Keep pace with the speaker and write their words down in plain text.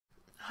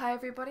Hi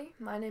everybody,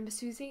 my name is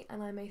Susie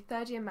and I'm a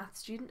third year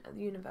maths student at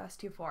the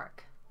University of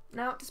Warwick.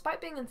 Now,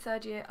 despite being in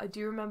third year, I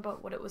do remember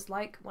what it was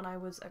like when I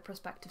was a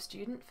prospective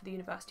student for the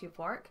University of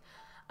Warwick,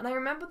 and I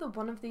remember that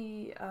one of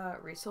the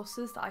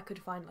resources that I could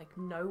find like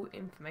no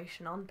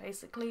information on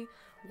basically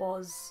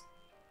was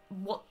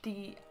what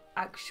the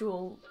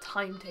actual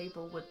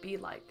timetable would be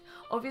like.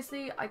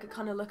 Obviously, I could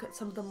kind of look at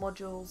some of the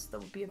modules that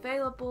would be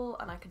available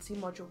and I could see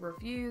module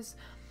reviews,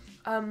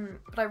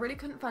 but I really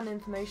couldn't find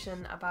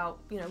information about,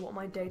 what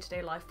my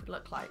day-to-day life would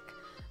look like.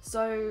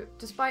 So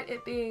despite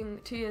it being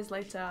 2 years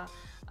later,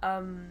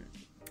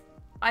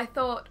 I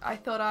thought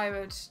I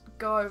would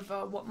go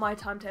over what my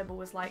timetable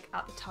was like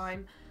at the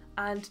time,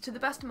 and to the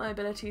best of my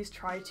abilities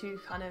try to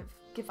kind of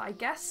give, I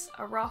guess,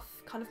 a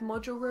rough kind of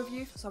module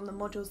review for some of the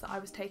modules that I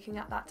was taking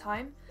at that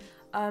time.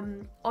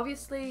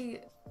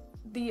 Obviously,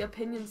 the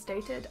opinions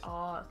stated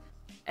are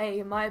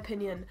A, my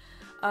opinion,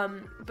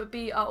 but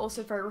B, are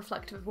also very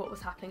reflective of what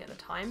was happening at the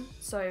time.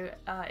 So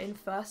in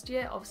first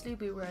year, obviously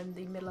we were in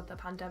the middle of the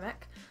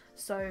pandemic,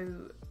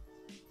 so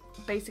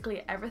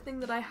basically everything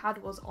that I had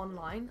was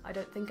online. I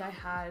don't think I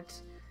had...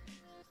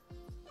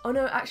 Oh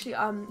no, actually,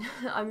 I'm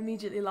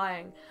immediately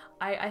lying.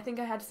 I think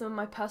I had some of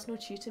my personal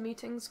tutor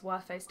meetings were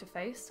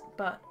face-to-face,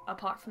 but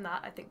apart from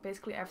that, I think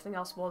basically everything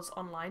else was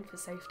online for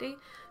safety.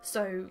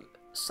 So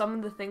some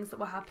of the things that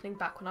were happening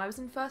back when I was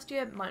in first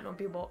year might not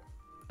be what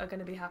are going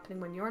to be happening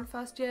when you're in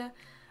first year.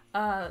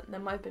 There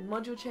might have been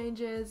module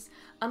changes,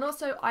 and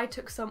also I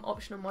took some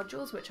optional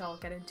modules which I'll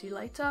get into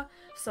later,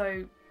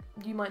 so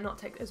you might not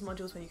take those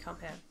modules when you come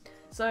here.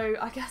 So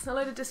I guess a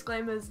load of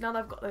disclaimers. Now that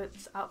I've got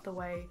this out the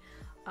way,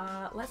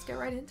 let's get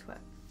right into it.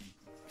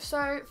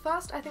 So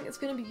first, I think it's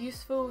going to be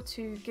useful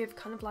to give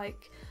kind of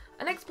like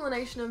an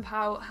explanation of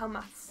how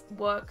maths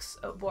works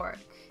at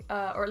Warwick,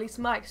 or at least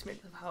my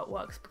experience of how it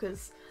works,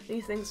 because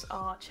these things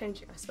are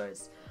changing, I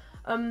suppose.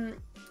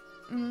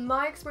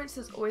 My experience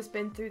has always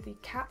been through the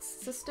CATS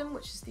system,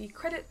 which is the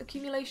Credit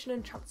Accumulation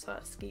and Transfer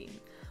Scheme,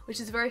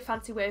 which is a very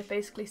fancy way of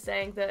basically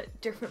saying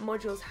that different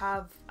modules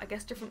have, I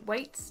guess, different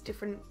weights,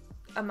 different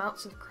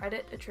amounts of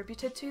credit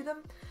attributed to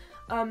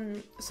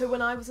them. So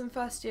when I was in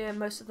first year,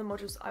 most of the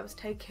modules I was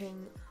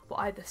taking were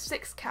either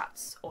 6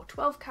 CATs or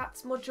 12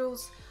 CATs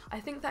modules. I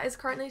think that is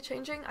currently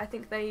changing. I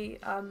think they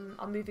are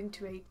moving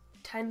to a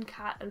 10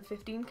 CAT and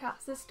 15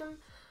 CAT system,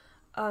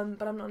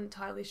 but I'm not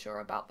entirely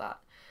sure about that.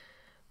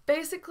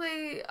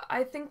 Basically,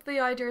 I think the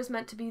idea is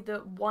meant to be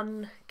that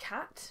 1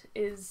 CAT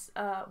is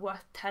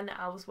worth 10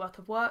 hours worth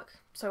of work.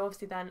 So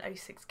obviously then a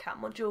 6 CAT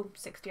module,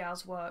 60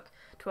 hours of work,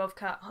 12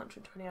 CAT,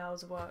 120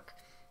 hours of work.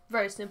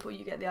 Very simple,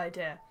 you get the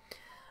idea.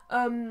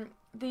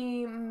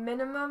 The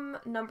minimum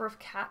number of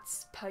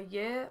CATs per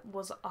year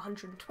was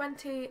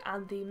 120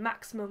 and the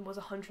maximum was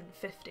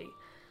 150.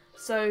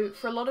 So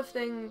for a lot of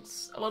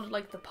things, a lot of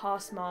like the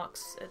pass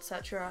marks,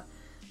 etc.,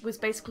 was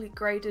basically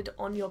graded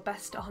on your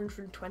best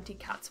 120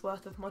 CATs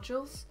worth of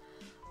modules.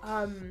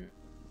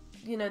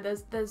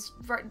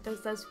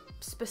 There's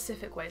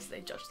specific ways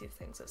they judge these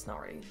things. It's not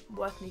really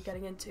worth me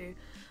getting into.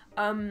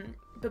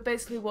 But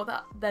basically what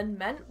that then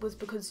meant was,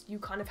 because you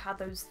kind of had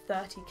those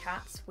 30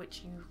 CATs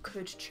which you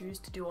could choose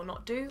to do or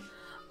not do.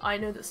 I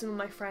know that some of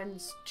my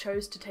friends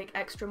chose to take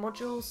extra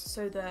modules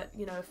so that,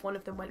 if one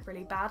of them went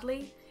really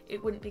badly,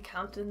 it wouldn't be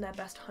counted in their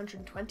best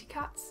 120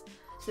 CATs.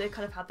 So they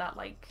kind of had that,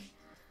 like,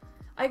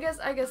 I guess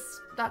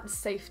that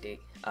safety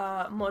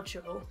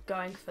module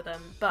going for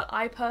them, but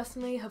I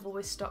personally have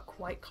always stuck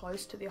quite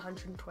close to the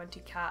 120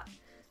 CAT,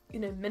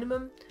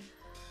 minimum.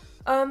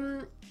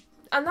 And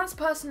that's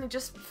personally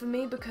just for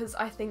me because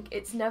I think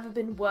it's never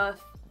been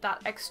worth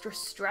that extra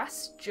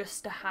stress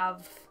just to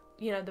have,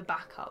 the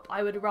backup.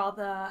 I would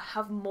rather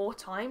have more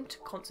time to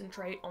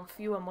concentrate on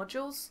fewer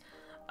modules,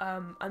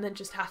 and then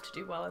just have to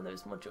do well in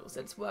those modules.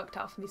 It's worked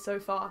out for me so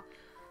far.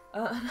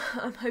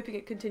 I'm hoping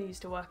it continues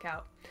to work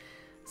out.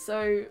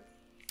 So,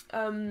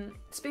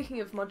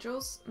 speaking of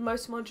modules,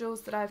 most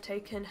modules that I've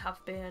taken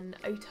have been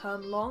a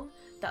term long.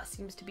 That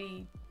seems to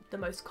be the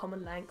most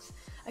common length.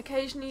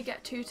 Occasionally you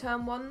get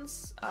 2-term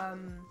ones,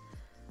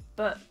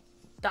 but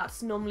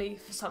that's normally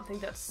for something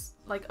that's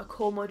like a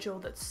core module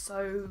that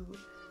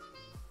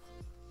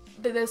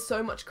there's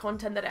so much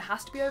content that it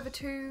has to be over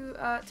 2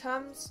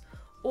 terms,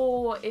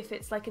 or if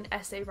it's like an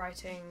essay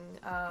writing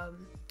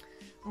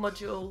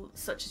module,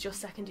 such as your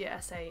second year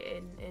essay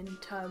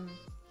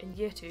in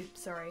year 2,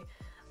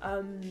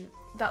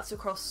 that's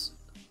across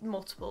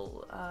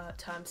multiple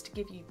terms to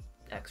give you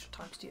extra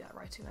time to do that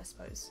writing, I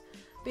suppose.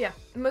 But yeah,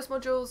 most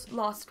modules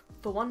last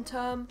for 1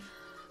 term,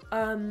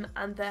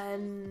 and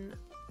then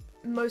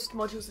most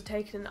modules are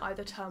taken in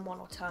either term 1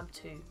 or term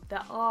 2.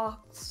 There are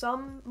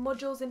some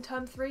modules in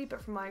term 3,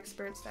 but from my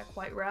experience they're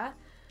quite rare,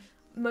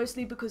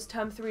 mostly because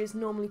term 3 is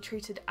normally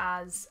treated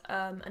as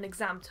an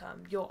exam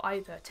term. You're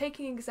either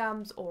taking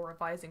exams or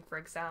revising for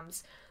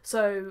exams,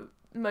 so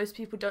most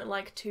people don't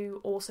like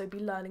to also be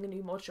learning a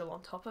new module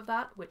on top of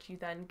that, which you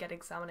then get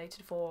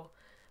examinated for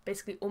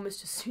basically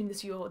almost as soon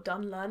as you're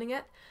done learning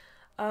it.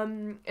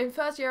 In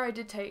first year I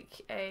did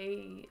take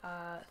a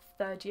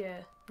third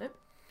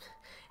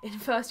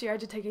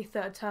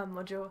term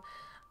module,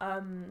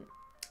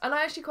 And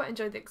I actually quite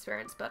enjoyed the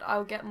experience, but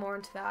I'll get more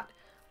into that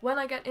when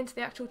I get into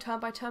the actual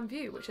term-by-term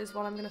view, which is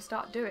what I'm going to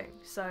start doing.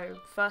 So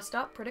first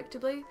up,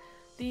 predictably,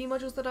 the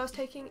modules that I was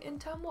taking in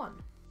term 1.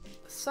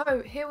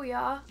 So here we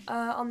are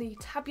on the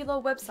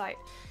Tabular website,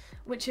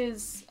 which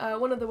is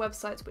one of the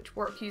websites which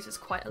Warwick uses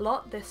quite a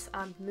lot, this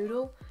and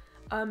Moodle.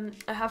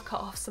 I have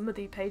cut off some of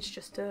the page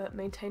just to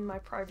maintain my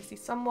privacy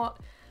somewhat.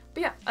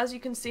 But yeah, as you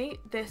can see,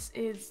 this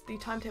is the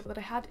timetable that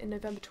I had in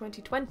November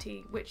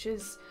 2020, which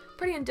is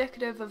pretty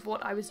indicative of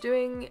what I was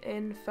doing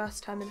in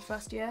first term in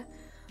first year.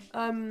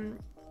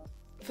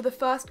 For the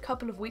first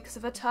couple of weeks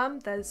of a term,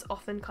 there's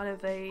often kind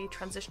of a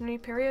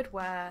transitionary period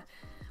where,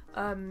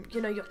 you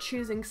know, you're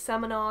choosing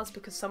seminars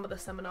because some of the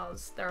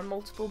seminars, there are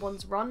multiple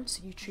ones run,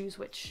 so you choose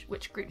which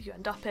group you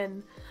end up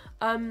in.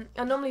 And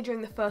normally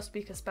during the first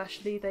week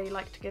especially, they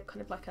like to give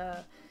kind of like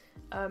a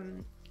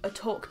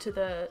talk to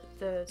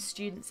the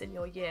students in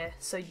your year,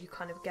 so you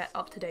kind of get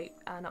up to date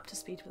and up to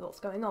speed with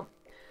what's going on.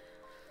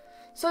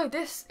 So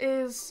this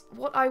is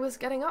what I was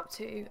getting up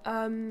to.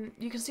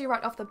 You can see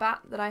right off the bat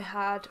that I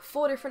had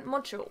 4 different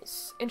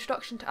modules: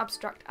 Introduction to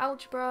Abstract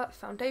Algebra,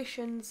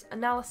 Foundations,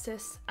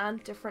 Analysis,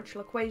 and Differential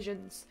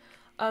Equations.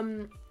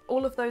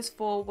 All of those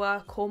 4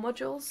 were core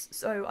modules,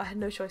 so I had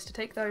no choice to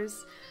take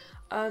those.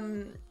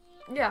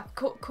 Yeah,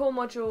 core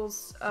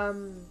modules,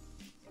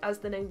 as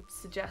the name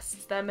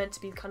suggests, they're meant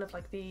to be kind of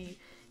like the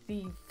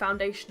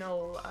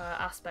foundational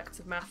aspects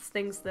of maths,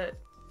 things that,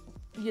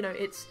 you know,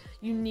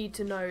 you need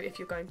to know if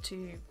you're going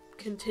to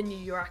continue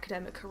your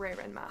academic career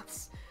in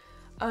maths.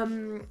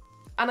 And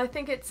I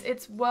think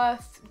it's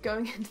worth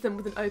going into them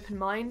with an open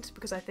mind,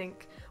 because I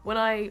think when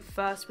I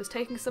first was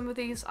taking some of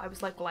these, I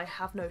was like, well, I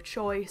have no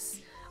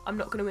choice. I'm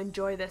not going to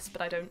enjoy this,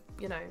 but I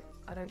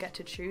don't get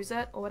to choose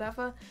it or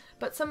whatever.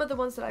 But some of the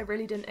ones that I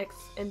really didn't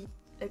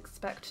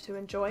expect to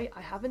enjoy,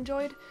 I have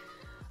enjoyed.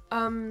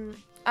 And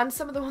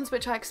some of the ones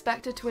which I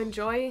expected to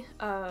enjoy,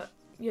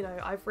 you know,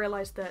 I've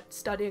realised that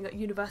studying at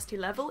university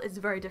level is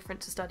very different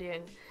to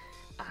studying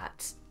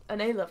at an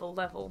A-level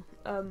level.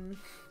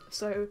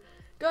 So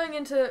going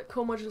into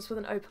core modules with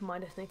an open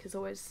mind, I think, is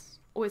always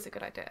a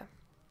good idea.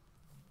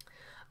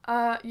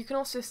 You can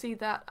also see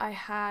that I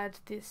had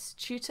this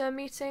tutor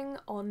meeting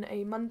on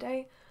a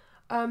Monday.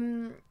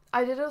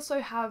 I did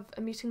also have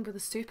a meeting with a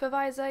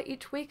supervisor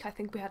each week. I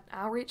think we had an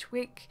hour each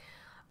week.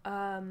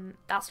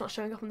 That's not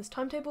showing up on this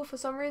timetable for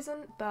some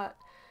reason, but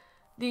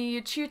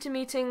the tutor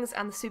meetings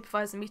and the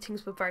supervisor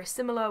meetings were very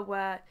similar,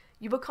 where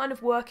you were kind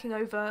of working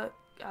over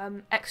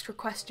extra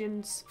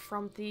questions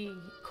from the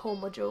core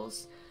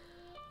modules.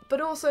 But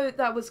also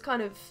that was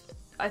kind of,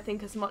 I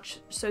think, as much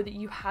so that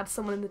you had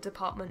someone in the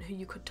department who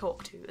you could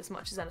talk to as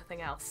much as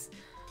anything else.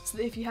 So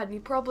that if you had any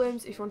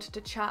problems, if you wanted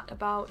to chat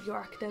about your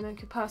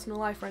academic or personal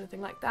life or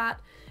anything like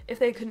that, if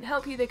they couldn't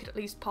help you, they could at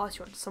least pass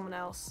you on to someone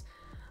else.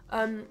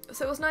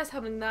 So it was nice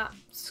having that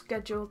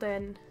scheduled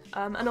in,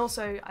 and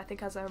also, I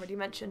think, as I already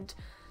mentioned,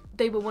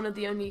 they were one of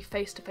the only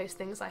face-to-face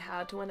things I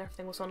had when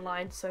everything was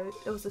online, so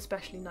it was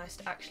especially nice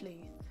to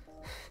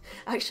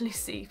actually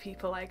see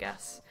people, I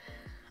guess.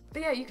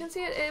 But yeah, you can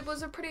see it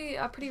was a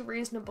pretty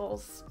reasonable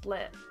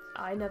split.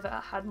 I never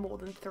had more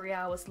than 3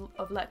 hours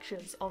of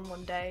lectures on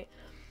one day.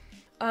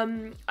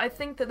 I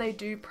think that they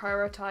do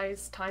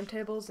prioritise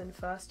timetables in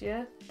first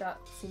year. That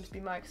seems to be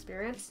my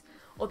experience.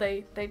 Or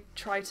they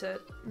try to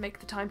make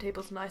the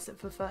timetables nicer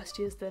for first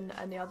years than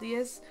any other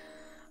years.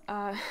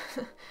 I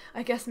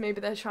guess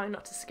maybe they're trying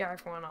not to scare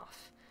everyone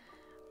off.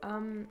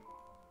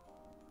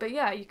 But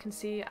yeah, you can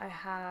see I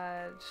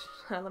had,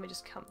 let me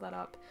just count that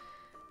up,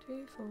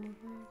 2, 4, 5,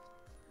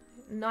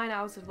 9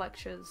 hours of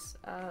lectures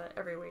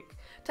every week.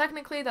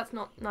 Technically that's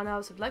not 9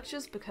 hours of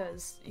lectures,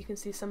 because you can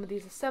see some of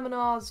these are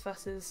seminars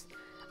versus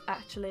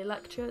actually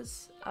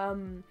lectures.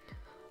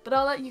 But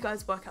I'll let you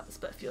guys work out the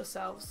split for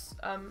yourselves.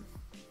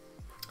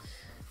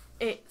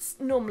 It's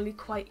normally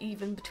quite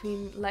even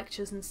between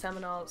lectures and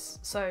seminars,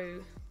 so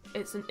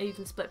it's an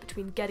even split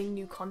between getting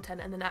new content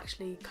and then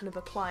actually kind of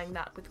applying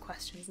that with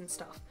questions and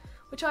stuff,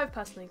 which I've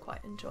personally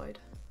quite enjoyed.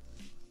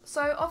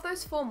 So of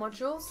those 4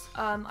 modules,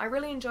 I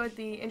really enjoyed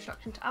the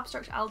Introduction to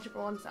Abstract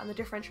Algebra ones and the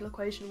Differential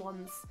Equation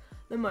ones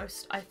the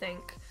most, I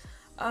think.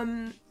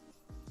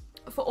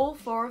 For all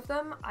 4 of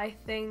them, I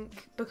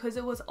think because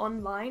it was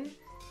online,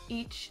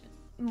 each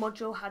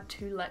module had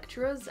 2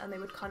 lecturers and they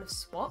would kind of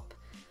swap.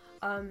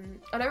 I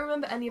don't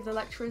remember any of the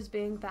lecturers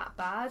being that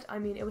bad. I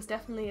mean, it was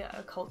definitely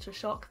a culture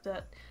shock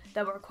that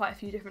there were quite a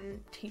few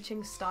different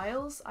teaching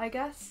styles, I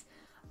guess.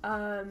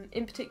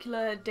 In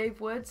particular, Dave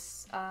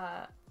Woods,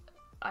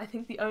 I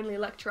think the only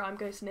lecturer I'm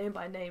going to name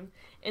by name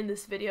in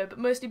this video, but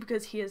mostly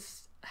because he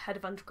is head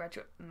of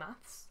undergraduate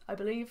maths, I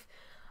believe,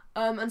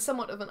 and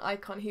somewhat of an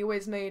icon. He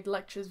always made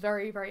lectures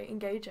very, very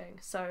engaging,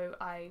 so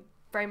I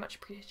very much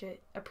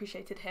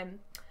appreciated him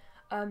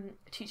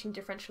teaching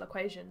differential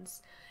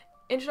equations.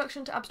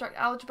 Introduction to Abstract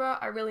Algebra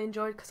I really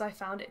enjoyed because I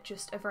found it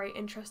just a very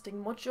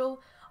interesting module.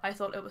 I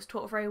thought it was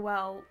taught very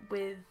well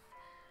with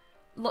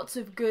lots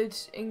of good,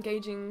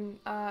 engaging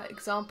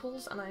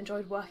examples, and I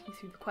enjoyed working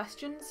through the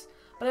questions.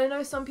 But I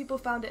know some people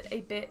found it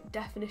a bit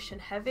definition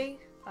heavy,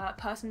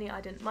 Personally,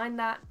 I didn't mind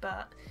that,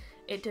 but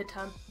it did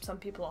turn some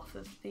people off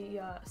of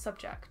the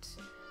subject.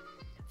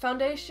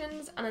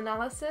 Foundations and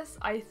analysis,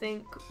 I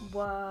think,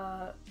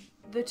 were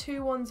the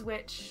two ones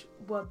which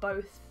were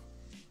both,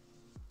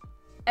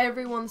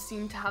 everyone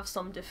seemed to have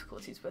some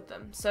difficulties with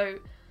them. So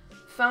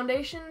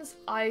foundations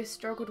I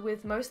struggled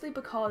with mostly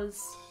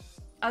because,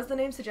 as the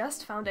name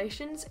suggests,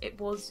 foundations, it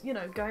was, you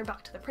know, going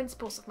back to the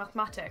principles of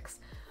mathematics,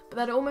 but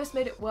that almost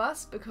made it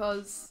worse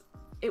because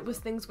it was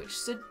things which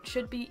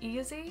should be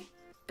easy,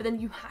 but then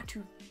you had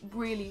to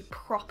really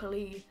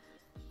properly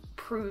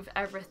prove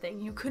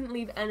everything. You couldn't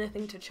leave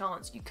anything to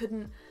chance. You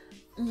couldn't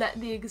let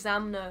the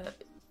examiner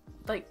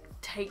like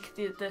take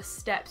the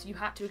steps. You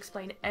had to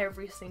explain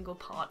every single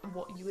part of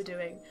what you were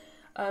doing,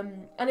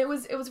 and it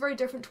was very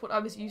different to what I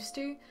was used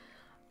to,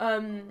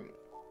 and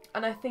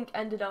I think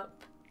ended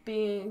up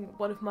being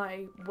one of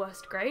my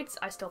worst grades.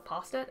 I still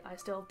passed it. I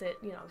still did,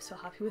 you know, I was still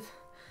happy with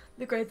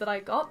the grade that I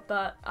got,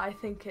 but I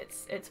think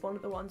it's one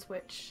of the ones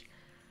which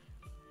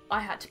I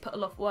had to put a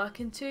lot of work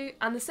into.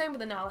 And the same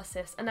with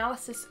analysis.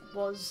 Analysis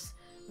was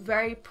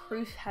very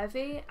proof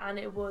heavy, and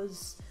it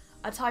was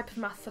a type of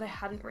maths that I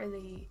hadn't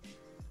really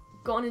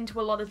gone into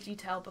a lot of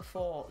detail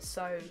before,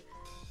 so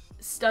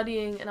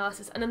studying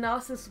analysis, and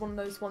analysis is one of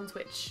those ones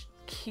which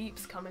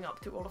keeps coming up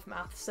through all of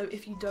maths, so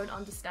if you don't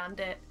understand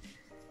it,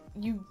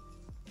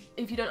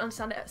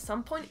 at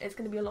some point, it's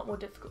going to be a lot more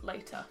difficult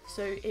later,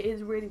 so it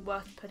is really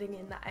worth putting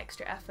in that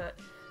extra effort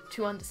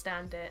to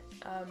understand it,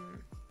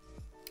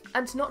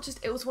 and to not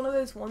just, it was one of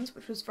those ones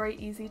which was very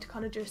easy to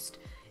kind of just,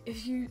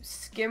 if you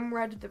skim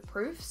read the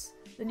proofs,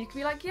 then you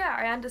can be like, yeah,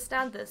 I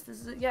understand this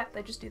is, yeah,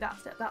 they just do that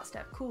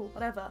step, cool,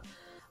 whatever.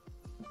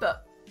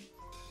 But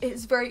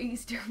it's very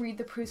easy to read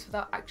the proofs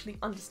without actually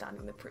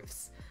understanding the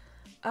proofs.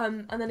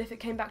 And then if it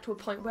came back to a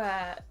point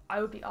where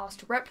I would be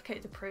asked to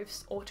replicate the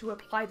proofs or to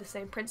apply the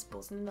same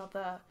principles in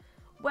another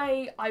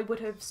way, I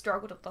would have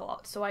struggled a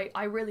lot. So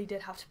I really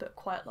did have to put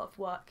quite a lot of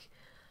work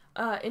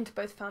into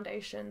both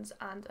foundations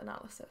and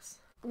analysis.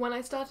 When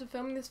I started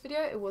filming this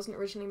video, it wasn't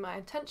originally my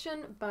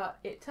intention, but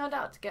it turned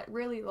out to get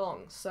really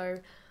long, so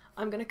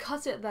I'm going to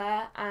cut it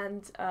there,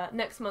 and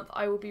next month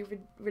I will be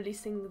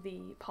releasing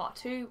the part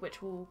 2,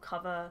 which will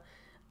cover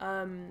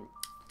term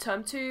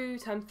 2,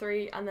 term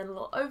 3, and then a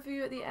little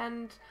overview at the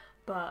end,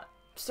 but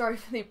sorry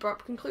for the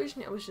abrupt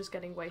conclusion, it was just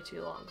getting way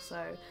too long,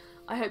 so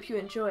I hope you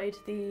enjoyed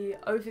the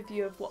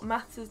overview of what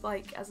maths is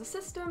like as a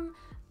system,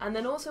 and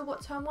then also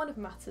what term 1 of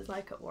maths is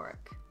like at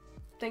Warwick.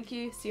 Thank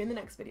you, see you in the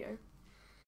next video.